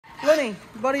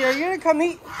Buddy, are you gonna come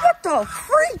eat? What the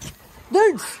freak?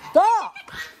 Dude, stop!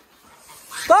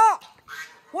 Stop!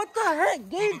 What the heck,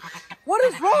 dude? What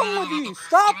is wrong with you?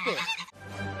 Stop it!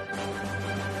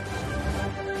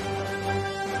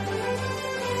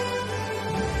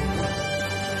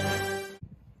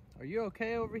 Are you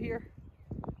okay over here?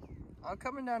 I'm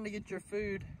coming down to get your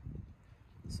food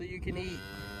so you can eat.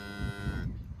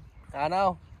 I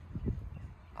know.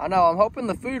 I'm hoping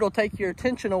the food will take your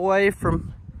attention away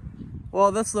from,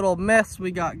 well, this little mess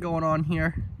we got going on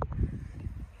here.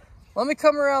 Let me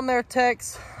come around there,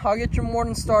 Tex. I'll get your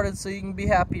morning started so you can be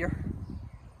happier.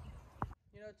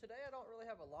 You know, today I don't really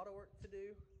have a lot of work to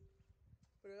do,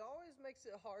 but it always makes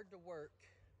it hard to work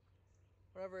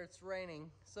whenever it's raining.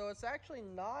 So it's actually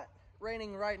not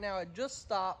raining right now. It just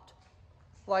stopped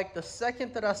like the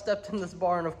second that I stepped in this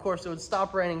barn. Of course, it would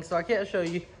stop raining, so I can't show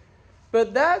you.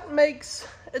 But that makes,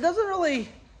 it doesn't really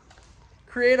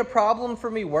create a problem for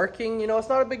me working. You know, it's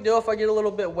not a big deal if I get a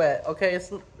little bit wet, okay?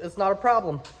 It's not a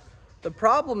problem. The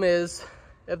problem is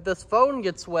if this phone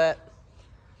gets wet,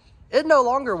 it no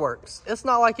longer works. It's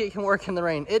not like it can work in the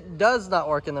rain. It does not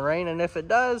work in the rain, and if it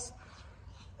does,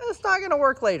 it's not gonna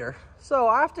work later. So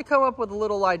I have to come up with a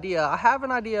little idea. I have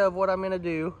an idea of what I'm gonna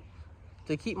do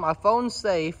to keep my phone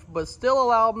safe, but still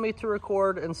allow me to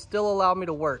record and still allow me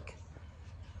to work.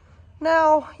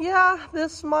 Now, yeah,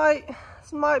 this might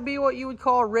be what you would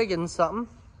call rigging something.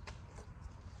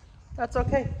 That's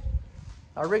okay.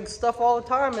 I rig stuff all the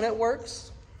time and it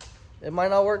works. It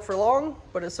might not work for long,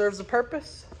 but it serves a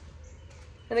purpose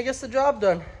and it gets the job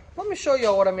done. Let me show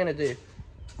y'all what I'm gonna do.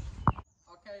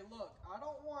 Okay, look, I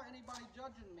don't want anybody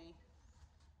judging me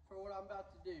for what I'm about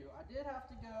to do. I did have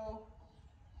to go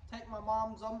take my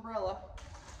mom's umbrella.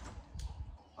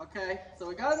 Okay, so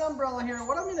we got an umbrella here.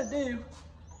 What I'm gonna do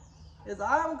is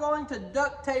I'm going to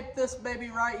duct tape this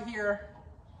baby right here.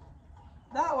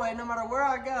 That way, no matter where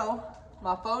I go,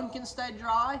 my phone can stay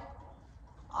dry.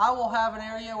 I will have an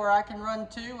area where I can run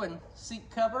to and seek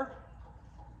cover.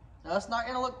 Now, it's not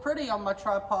gonna look pretty on my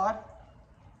tripod,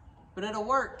 but it'll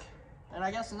work. And I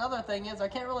guess another thing is I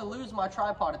can't really lose my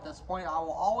tripod at this point. I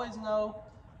will always know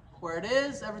where it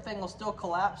is. Everything will still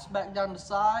collapse back down to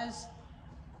size.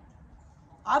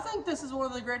 I think this is one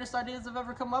of the greatest ideas I've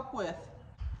ever come up with.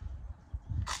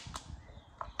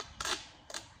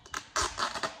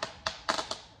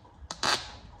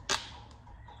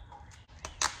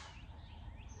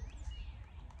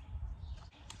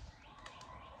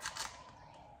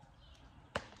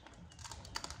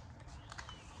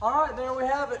 All right, there we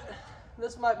have it.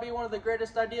 This might be one of the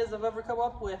greatest ideas I've ever come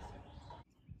up with.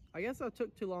 I guess I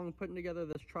took too long putting together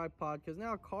this tripod because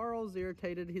now Carl's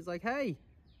irritated. He's like, hey,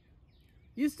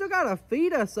 you still gotta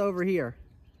feed us over here.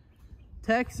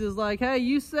 Tex is like, hey,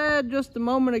 you said just a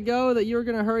moment ago that you were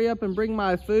gonna hurry up and bring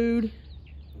my food.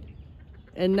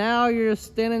 And now you're just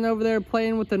standing over there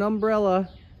playing with an umbrella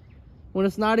when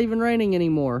it's not even raining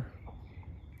anymore.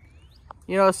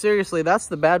 You know, seriously, that's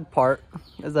the bad part,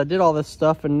 is I did all this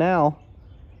stuff and now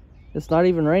it's not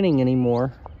even raining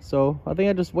anymore. So I think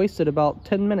I just wasted about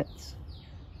 10 minutes.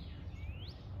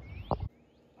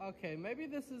 Okay, maybe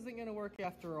this isn't gonna work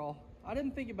after all. I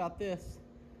didn't think about this.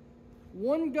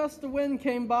 One gust of wind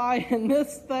came by and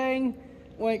this thing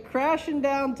went crashing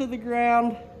down to the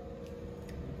ground.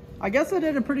 I guess I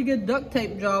did a pretty good duct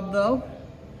tape job though,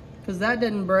 because that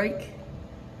didn't break.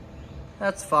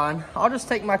 That's fine. I'll just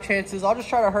take my chances. I'll just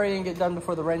try to hurry and get done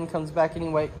before the rain comes back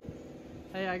anyway.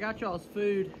 Hey, I got y'all's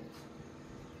food.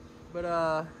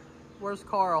 But, where's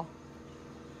Carl?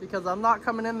 Because I'm not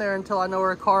coming in there until I know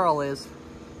where Carl is.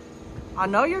 I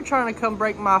know you're trying to come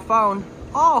break my phone.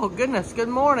 Oh, goodness. Good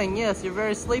morning. Yes, you're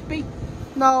very sleepy?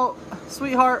 No,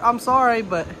 sweetheart, I'm sorry,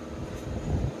 but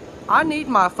I need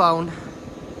my phone.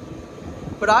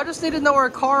 But I just need to know where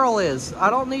Carl is.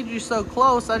 I don't need you so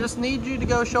close. I just need you to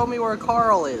go show me where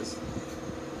Carl is.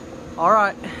 All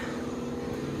right.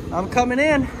 I'm coming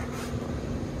in.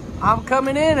 I'm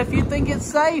coming in. If you think it's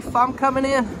safe, I'm coming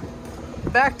in.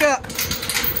 Back up.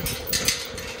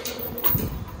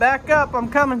 Back up. I'm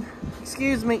coming.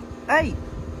 Excuse me. Hey,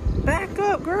 back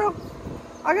up, girl.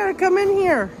 I gotta come in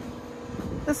here.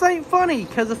 This ain't funny,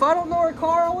 because if I don't know where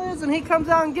Carl is and he comes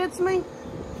out and gets me,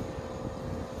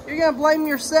 you're gonna blame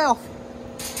yourself.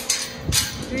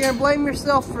 You're gonna blame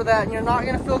yourself for that, and you're not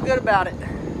gonna feel good about it. Okay.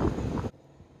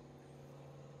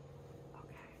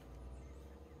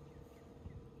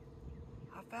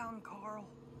 I found Carl.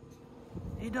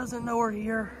 He doesn't know we're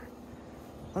here.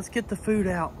 Let's get the food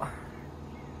out.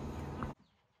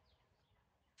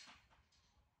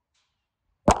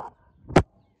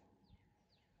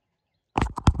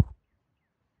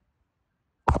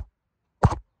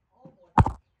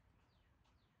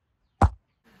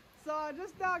 So I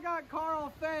just now got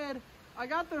Carl fed. I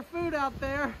got their food out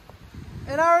there.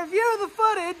 And I reviewed the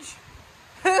footage.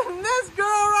 And this girl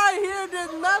right here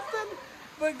did nothing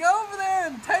but go over there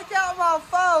and take out my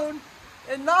phone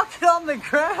and knock it on the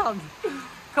ground.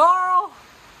 Carl,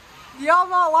 do y'all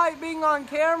not like being on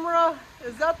camera?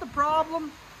 Is that the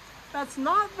problem? That's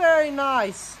not very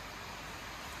nice.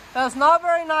 That's not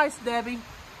very nice, Debbie.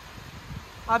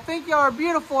 I think y'all are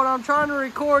beautiful and I'm trying to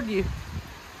record you.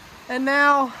 And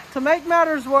now, to make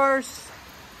matters worse,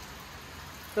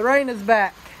 the rain is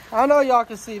back. I know y'all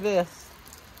can see this.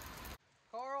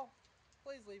 Carl,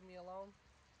 please leave me alone.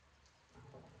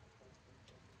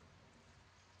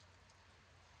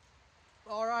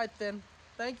 All right then.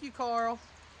 Thank you, Carl.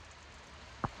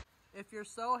 If you're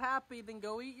so happy, then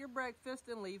go eat your breakfast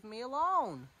and leave me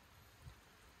alone.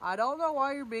 I don't know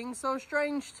why you're being so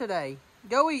strange today.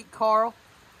 Go eat, Carl.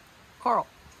 Carl,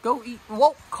 go eat.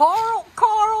 Whoa, Carl,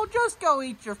 just go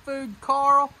eat your food,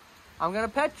 Carl. I'm gonna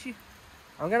pet you.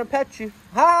 I'm gonna pet you.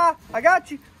 Ha, I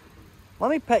got you. Let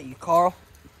me pet you, Carl.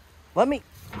 Let me.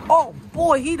 Oh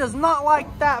boy, he does not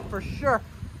like that for sure.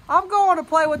 I'm going to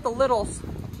play with the littles.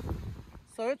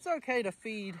 So it's okay to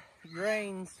feed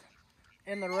grains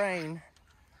in the rain,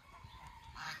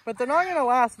 but they're not gonna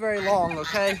last very long,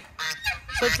 okay?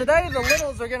 So today the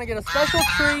littles are gonna get a special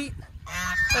treat.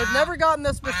 They've never gotten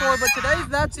this before, but today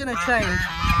that's gonna change.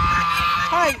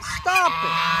 Hey, stop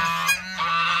it.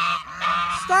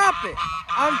 Stop it.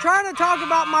 I'm trying to talk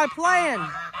about my plan.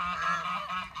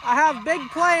 I have big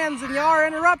plans and y'all are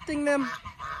interrupting them.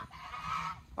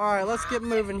 All right, let's get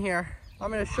moving here.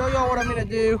 I'm gonna show y'all what I'm gonna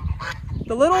do.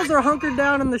 The littles are hunkered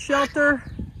down in the shelter,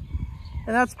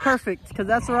 and that's perfect because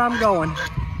that's where I'm going.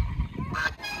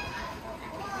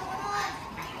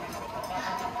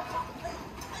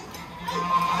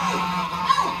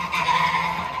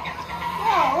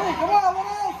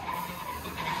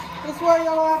 This way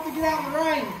y'all don't have to get out in the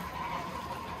rain.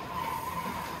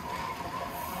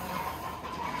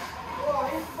 Whoa,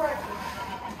 eat your breakfast.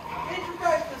 Eat your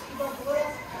breakfast, you bunch of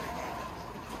littles.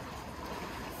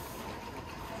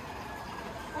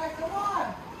 Hey, come on.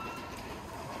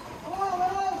 Come on,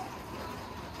 littles.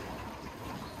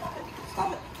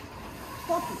 Stop it.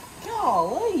 Stop it.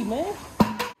 Golly, man.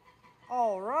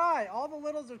 All right, all the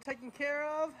littles are taken care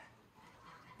of.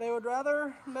 They would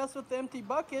rather mess with the empty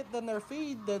bucket than their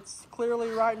feed that's clearly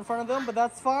right in front of them, but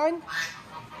that's fine.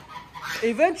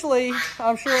 Eventually,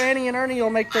 I'm sure Annie and Ernie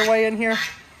will make their way in here.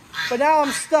 But now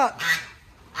I'm stuck.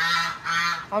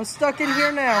 I'm stuck in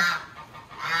here now.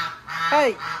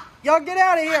 Hey, y'all get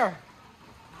out of here.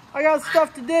 I got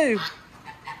stuff to do.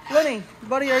 Lenny,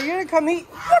 buddy, are you gonna come eat?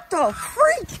 What the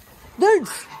freak? Dude,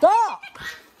 stop.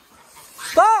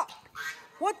 Stop.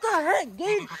 What the heck,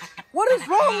 dude? What is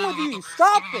wrong with you?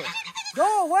 Stop it.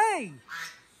 Go away.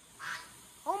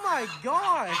 Oh my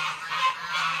gosh.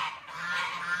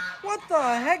 What the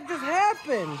heck just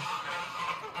happened?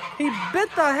 He bit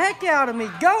the heck out of me.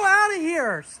 Go out of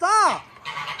here. Stop.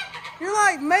 You're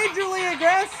like majorly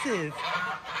aggressive.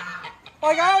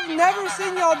 Like I've never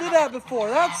seen y'all do that before.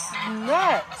 That's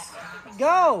nuts.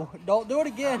 Go. Don't do it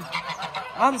again.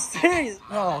 I'm serious.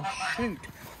 Oh, shoot.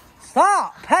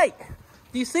 Stop. Hey.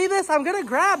 Do you see this? I'm gonna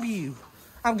grab you.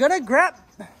 I'm gonna grab.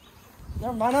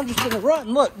 Never mind, I'm just gonna run.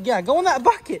 Look, yeah, go in that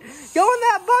bucket. Go in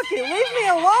that bucket. Leave me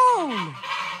alone.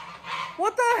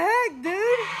 What the heck,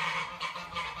 dude?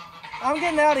 I'm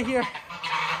getting out of here.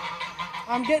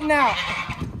 I'm getting out.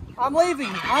 I'm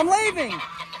leaving. I'm leaving.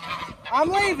 I'm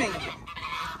leaving.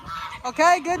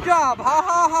 Okay, good job. Ha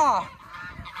ha ha.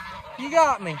 You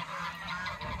got me.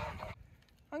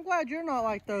 I'm glad you're not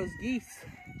like those geese.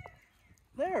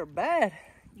 They're bad.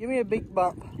 Give me a beak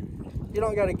bump. You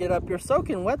don't got to get up. You're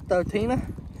soaking wet though, Tina.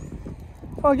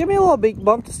 Oh, give me a little beak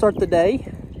bump to start the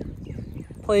day.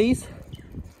 Please.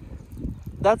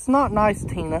 That's not nice,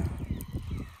 Tina.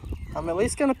 I'm at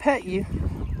least going to pet you.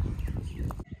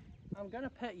 I'm going to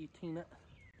pet you, Tina.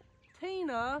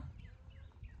 Tina,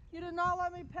 you did not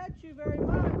let me pet you very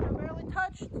much. I barely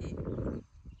touched you.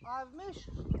 I've missed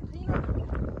you,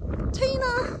 Tina.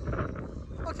 Tina!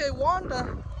 Okay,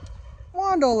 Wanda.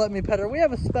 Wanda will let me pet her. We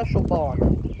have a special bond.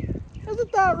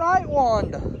 Isn't that right,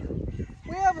 Wanda?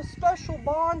 We have a special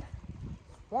bond.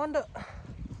 Wanda,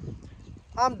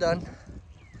 I'm done.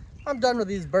 I'm done with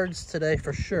these birds today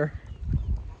for sure.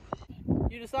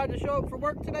 You decided to show up for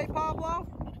work today, Pablo?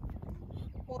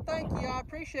 Well, thank you. I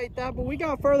appreciate that, but we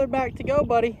got further back to go,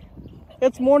 buddy.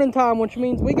 It's morning time, which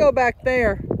means we go back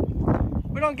there.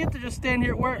 We don't get to just stand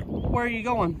here. Where are you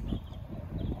going?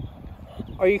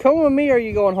 Are you coming with me or are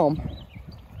you going home?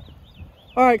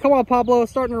 All right, come on, Pablo.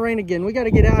 It's starting to rain again. We got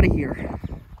to get out of here.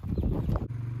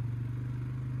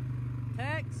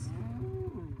 Tex, Tex.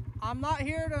 I'm not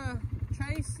here to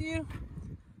chase you.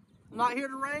 I'm not here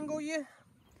to wrangle you.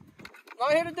 I'm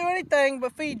not here to do anything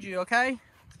but feed you, okay?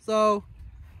 So,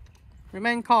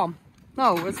 remain calm.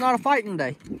 No, it's not a fighting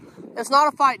day. It's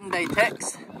not a fighting day,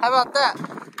 Tex. How about that?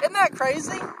 Isn't that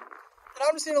crazy? And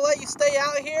I'm just gonna let you stay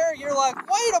out here. You're like,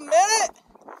 wait a minute.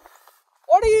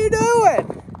 What are you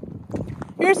doing?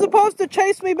 You're supposed to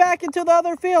chase me back into the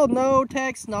other field. No,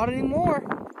 Tex, not anymore.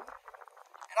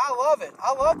 And I love it.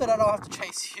 I love that I don't have to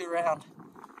chase you around.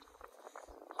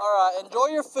 All right, enjoy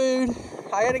your food.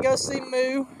 I gotta go see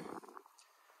Moo.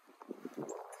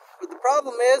 But the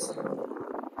problem is,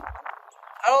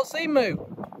 I don't see Moo.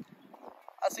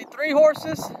 I see 3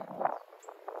 horses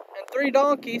and 3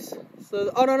 donkeys.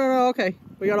 So, oh no, okay.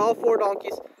 We got all 4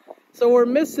 donkeys. So we're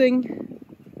missing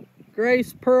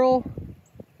Grace, Pearl,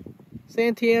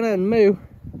 Santiana, and Moo. Do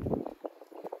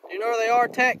you know where they are,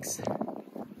 Tex?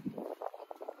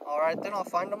 All right, then I'll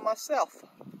find them myself.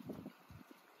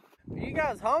 Are you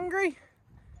guys hungry?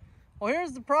 Well,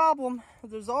 here's the problem.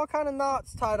 There's all kind of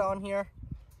knots tied on here.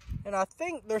 And I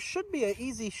think there should be an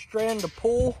easy strand to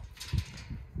pull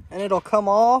and it'll come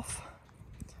off.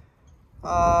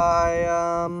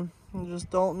 I just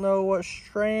don't know what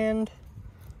strand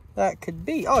that could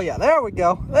be. Oh yeah, there we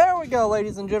go. There we go,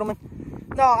 ladies and gentlemen.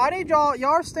 No, I need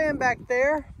y'all stand back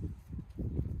there.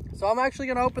 So I'm actually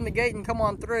gonna open the gate and come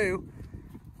on through.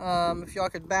 If y'all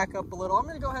could back up a little. I'm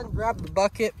gonna go ahead and grab the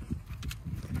bucket.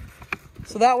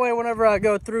 So that way, whenever I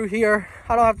go through here,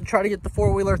 I don't have to try to get the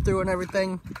 4-wheeler through and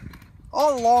everything.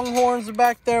 All the longhorns are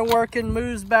back there working,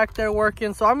 Moo's back there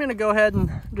working. So I'm gonna go ahead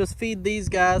and just feed these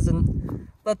guys and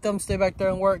let them stay back there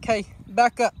and work. Hey,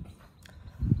 back up.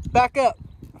 Back up,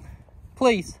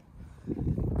 please.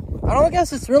 I don't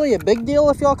guess it's really a big deal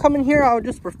if y'all come in here. I would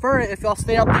just prefer it if y'all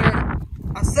stay out there.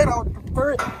 I said I would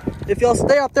prefer it if y'all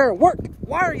stay out there and work.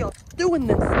 Why are y'all doing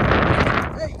this?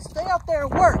 Hey, stay out there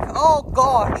and work. Oh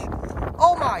gosh.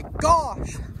 Oh my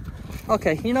gosh.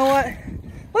 Okay, you know what?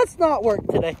 Let's not work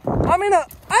today. I'm in a,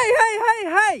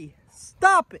 hey.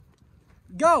 Stop it.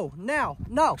 Go now.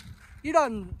 No. You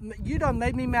done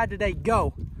made me mad today.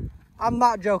 Go. I'm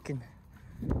not joking.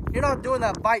 You're not doing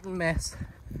that biting mess.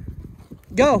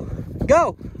 Go.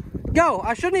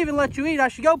 I shouldn't even let you eat. I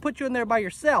should go put you in there by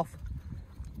yourself.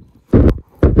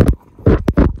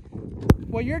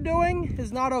 What you're doing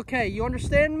is not okay. You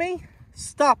understand me?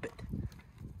 Stop it.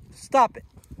 Stop it.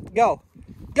 Go.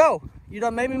 You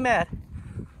done made me mad.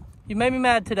 You made me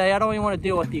mad today. I don't even want to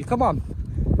deal with you. Come on.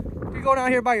 You're going out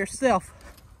here by yourself.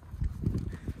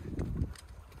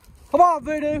 Come on,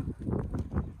 Voodoo.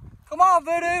 Come on,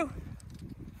 Voodoo.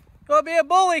 Gonna be a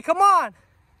bully. Come on.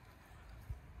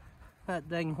 That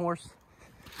dang horse.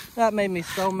 That made me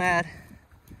so mad.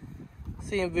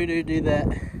 Seeing Voodoo do that.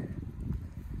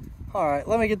 Alright,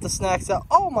 let me get the snacks out.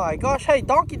 Oh my gosh, hey,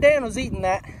 Donkey Dan was eating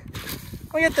that.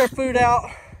 Let me get their food out.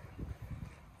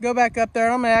 Go back up there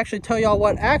and I'm gonna actually tell y'all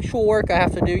what actual work I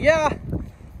have to do. Yeah,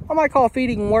 I might call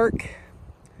feeding work,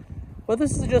 but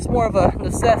this is just more of a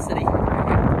necessity,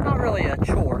 not really a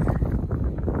chore.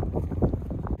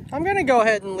 I'm gonna go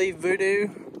ahead and leave Voodoo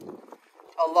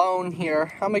alone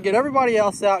here. I'm gonna get everybody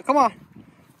else out. Come on,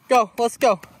 go, let's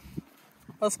go.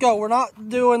 Let's go. We're not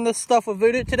doing this stuff with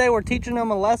Voodoo today. We're teaching them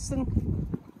a lesson.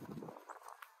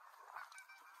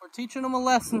 We're teaching them a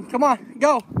lesson. Come on,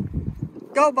 go.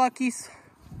 Go, Buckies.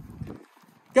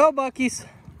 Go, Buckies.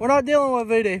 We're not dealing with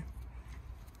Voodoo.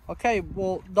 Okay,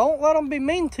 well, don't let them be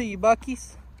mean to you,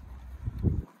 Buckies.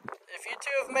 If you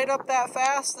two have made up that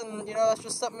fast, then, you know, that's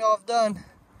just something y'all have done.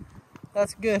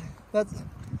 That's good.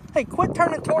 Hey, quit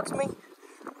turning towards me.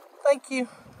 Thank you.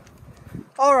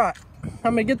 All right.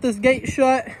 I'm gonna get this gate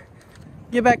shut,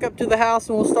 get back up to the house,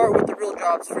 and we'll start with the real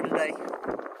jobs for today.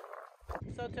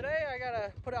 So today I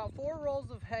gotta put out 4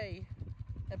 rolls of hay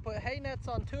and put hay nets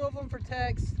on 2 of them for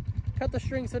Tex, cut the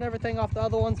strings and everything off the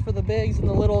other ones for the bigs and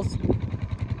the littles.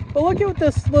 But look at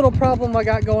this little problem I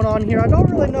got going on here. I don't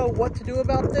really know what to do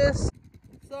about this.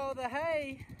 So the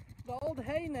hay, the old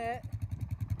hay net,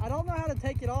 I don't know how to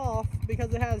take it off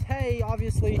because it has hay,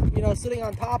 obviously, you know, sitting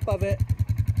on top of it.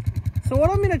 So what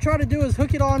I'm going to try to do is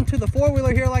hook it on to the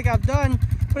 4-wheeler here like I've done.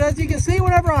 But as you can see,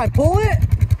 whenever I pull it,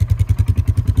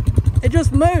 it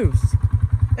just moves.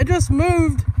 It just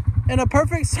moved in a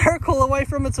perfect circle away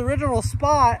from its original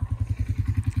spot.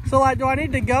 So like, do I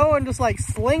need to go and just like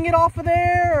sling it off of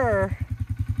there, or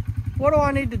what do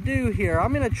I need to do here?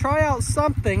 I'm going to try out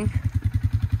something,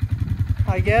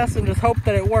 I guess, and just hope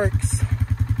that it works.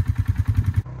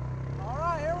 All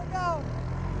right, here we go.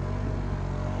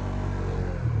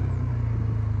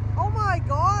 Oh my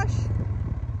gosh,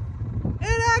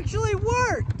 it actually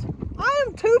worked. I am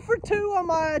I'm 2 for 2 on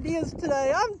my ideas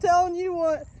today. I'm telling you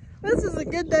what, this is a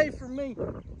good day for me.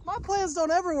 My plans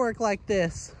don't ever work like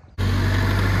this.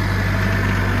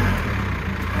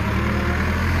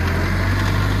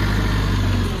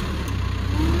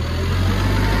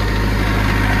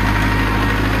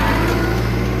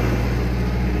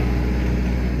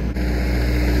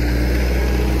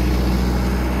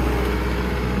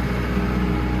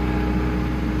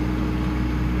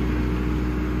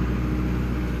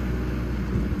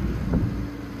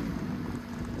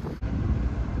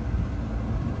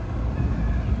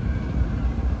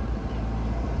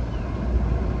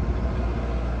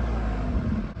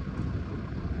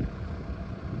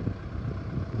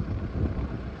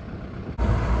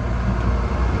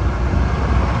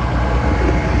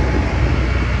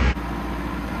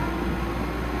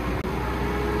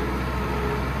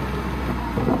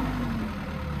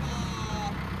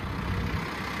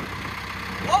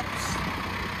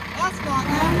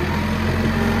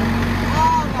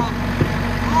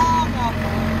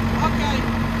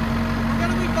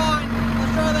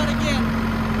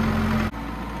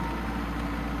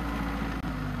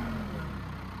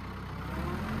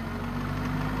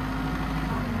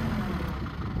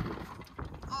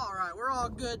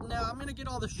 Good. Now I'm gonna get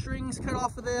all the strings cut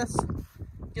off of this,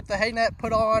 get the hay net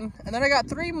put on, and then I got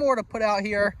 3 more to put out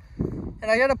here, and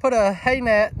I gotta put a hay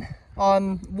net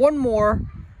on 1 more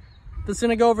that's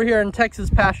gonna go over here in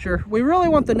Tex's pasture. We really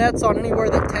want the nets on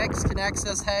anywhere that Tex can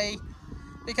access hay,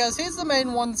 because he's the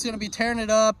main one that's gonna be tearing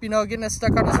it up, you know, getting it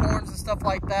stuck on his horns and stuff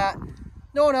like that.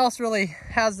 No one else really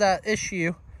has that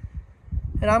issue,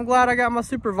 and I'm glad I got my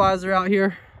supervisor out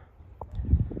here.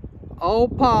 Oh,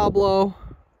 Pablo.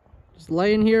 Just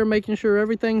laying here making sure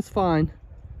everything's fine.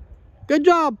 Good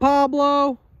job,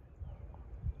 Pablo.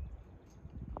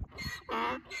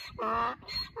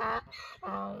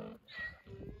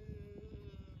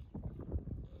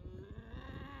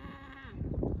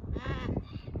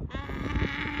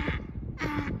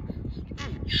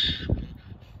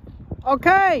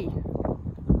 Okay,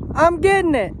 I'm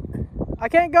getting it. I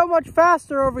can't go much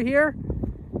faster over here.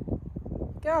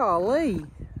 Golly.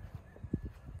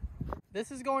 This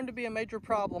is going to be a major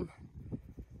problem.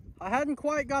 I hadn't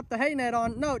quite got the hay net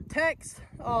on. No, Tex.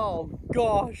 Oh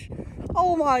gosh.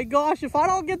 Oh my gosh. If I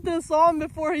don't get this on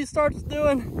before he starts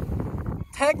doing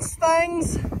Tex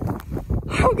things,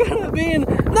 I'm gonna be in.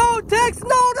 No, Tex.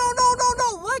 No.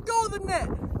 Let go of the net.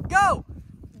 Go.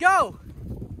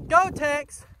 Go,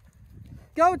 Tex.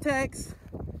 Go, Tex.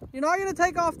 You're not gonna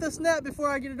take off this net before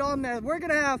I get it on there. We're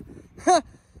gonna have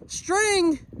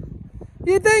string.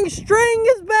 You think string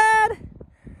is bad?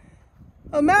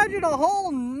 Imagine a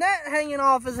whole net hanging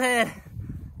off his head.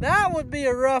 That would be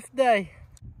a rough day.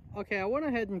 Okay, I went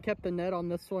ahead and kept the net on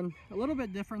this one. A little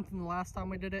bit different than the last time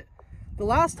we did it. The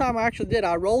last time I actually did,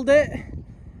 I rolled it and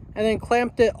then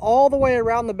clamped it all the way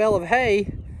around the bale of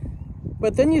hay.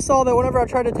 But then you saw that whenever I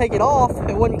tried to take it off,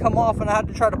 it wouldn't come off, and I had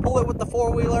to try to pull it with the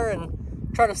 4-wheeler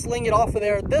and try to sling it off of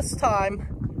there. This time,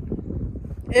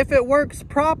 if it works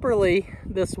properly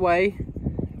this way,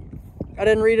 I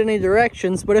didn't read any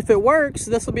directions, but if it works,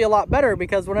 this will be a lot better,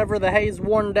 because whenever the hay's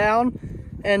worn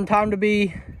down and time to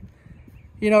be,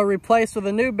 you know, replaced with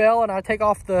a new bale, and I take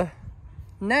off the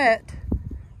net,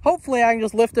 hopefully I can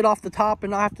just lift it off the top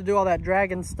and not have to do all that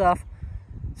dragging stuff.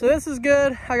 So this is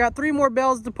good. I got 3 more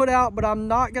bales to put out, but I'm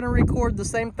not going to record the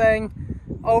same thing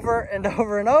over and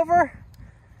over and over.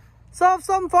 So if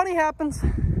something funny happens,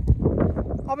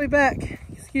 I'll be back.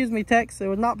 Excuse me, Tex. It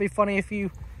would not be funny if you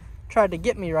tried to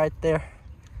get me right there.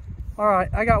 All right,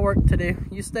 I got work to do.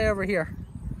 You stay over here.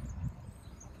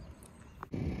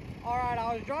 All right,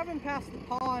 I was driving past the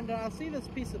pond and I see this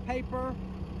piece of paper,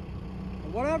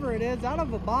 or whatever it is, out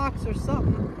of a box or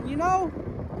something. You know,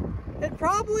 it'd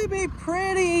probably be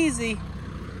pretty easy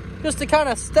just to kind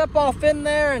of step off in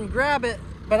there and grab it,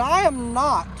 but I am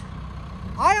not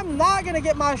gonna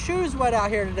get my shoes wet out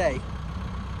here today.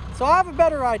 So I have a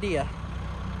better idea.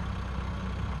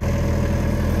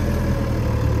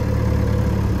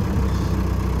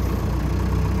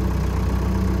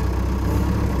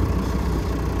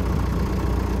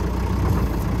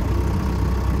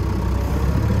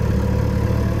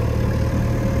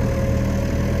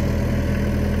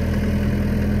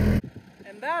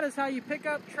 That is how you pick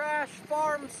up trash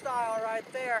farm style right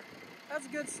there. That's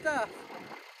good stuff.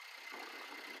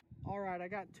 All right, I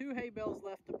got 2 hay bales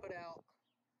left to put out.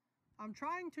 I'm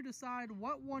trying to decide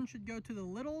what one should go to the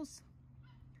littles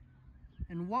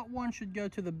and what one should go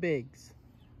to the bigs.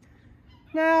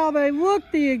 Now, they look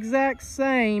the exact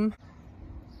same.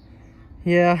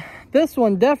 Yeah, this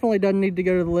one definitely doesn't need to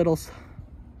go to the littles.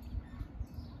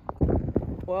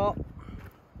 Well,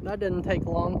 that didn't take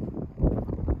long.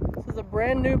 is a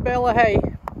brand new bale of hay.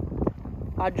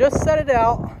 I just set it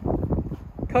out,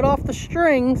 cut off the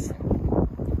strings,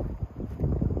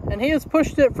 and he has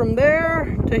pushed it from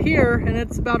there to here, and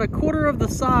it's about a quarter of the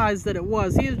size that it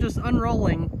was. He is just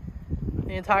unrolling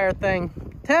the entire thing.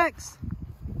 Tex,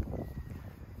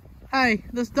 hey,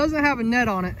 this doesn't have a net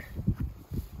on it.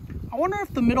 I wonder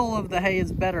if the middle of the hay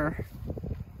is better.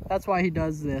 That's why he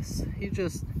does this.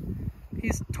 He's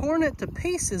torn it to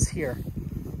pieces here.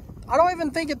 I don't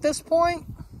even think at this point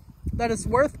that it's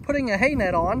worth putting a hay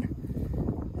net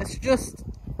on. It's just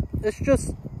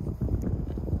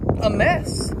a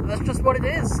mess. That's just what it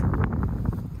is.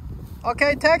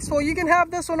 Okay, Tex, well, you can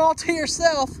have this one all to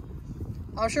yourself.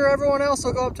 I'm sure everyone else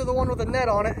will go up to the one with a net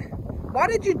on it. Why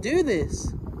did you do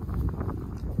this?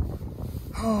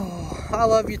 Oh, I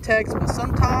love you, Tex, but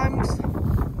sometimes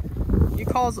you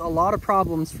cause a lot of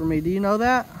problems for me. Do you know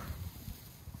that?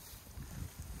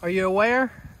 Are you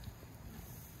aware?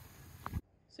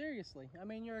 Seriously, I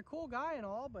mean, you're a cool guy and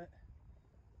all, but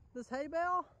this hay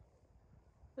bale,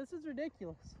 this is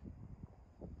ridiculous.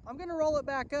 I'm gonna roll it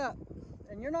back up,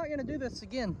 and you're not gonna do this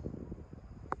again.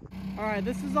 All right,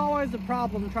 this is always a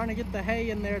problem, trying to get the hay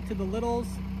in there to the littles.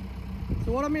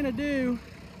 So what I'm gonna do,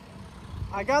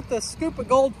 I got this scoop of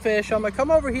goldfish. I'm gonna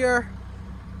come over here.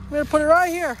 I'm gonna put it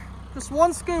right here. Just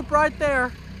one scoop right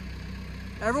there.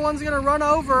 Everyone's gonna run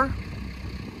over.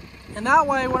 And that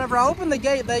way, whenever I open the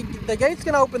gate, the gate's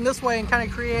gonna open this way and kind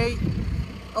of create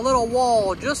a little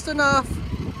wall, just enough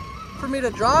for me to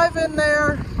drive in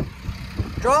there,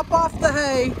 drop off the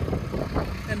hay,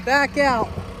 and back out,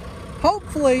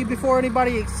 hopefully before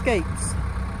anybody escapes.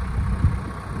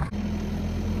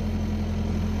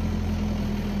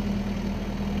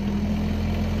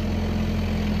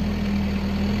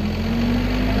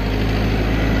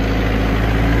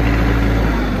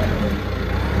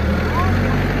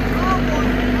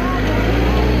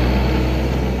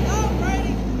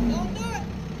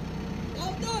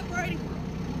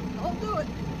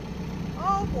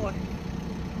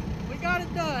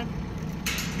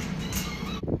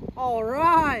 All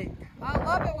right, I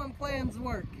love it when plans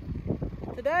work.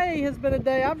 Today has been a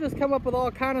day I've just come up with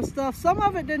all kind of stuff. Some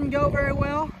of it didn't go very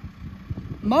well.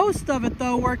 Most of it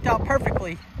though worked out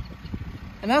perfectly.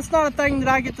 And that's not a thing that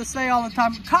I get to say all the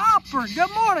time. Copper,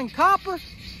 good morning, Copper.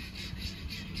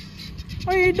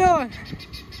 What are you doing?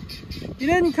 You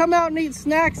didn't come out and eat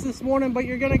snacks this morning, but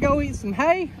you're gonna go eat some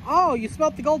hay? Oh, you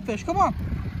smelled the goldfish. Come on,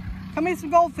 come eat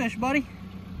some goldfish, buddy.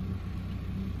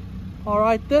 All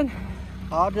right then.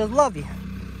 I'll just love you.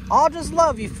 I'll just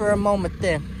love you for a moment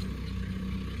then.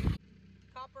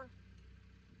 Copper,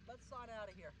 let's sign out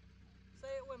of here. Say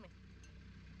it with me.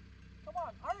 Come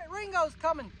on. All right, Ringo's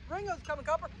coming. Ringo's coming,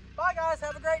 Copper. Bye, guys.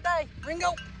 Have a great day.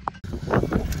 Ringo.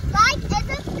 Like and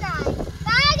subscribe.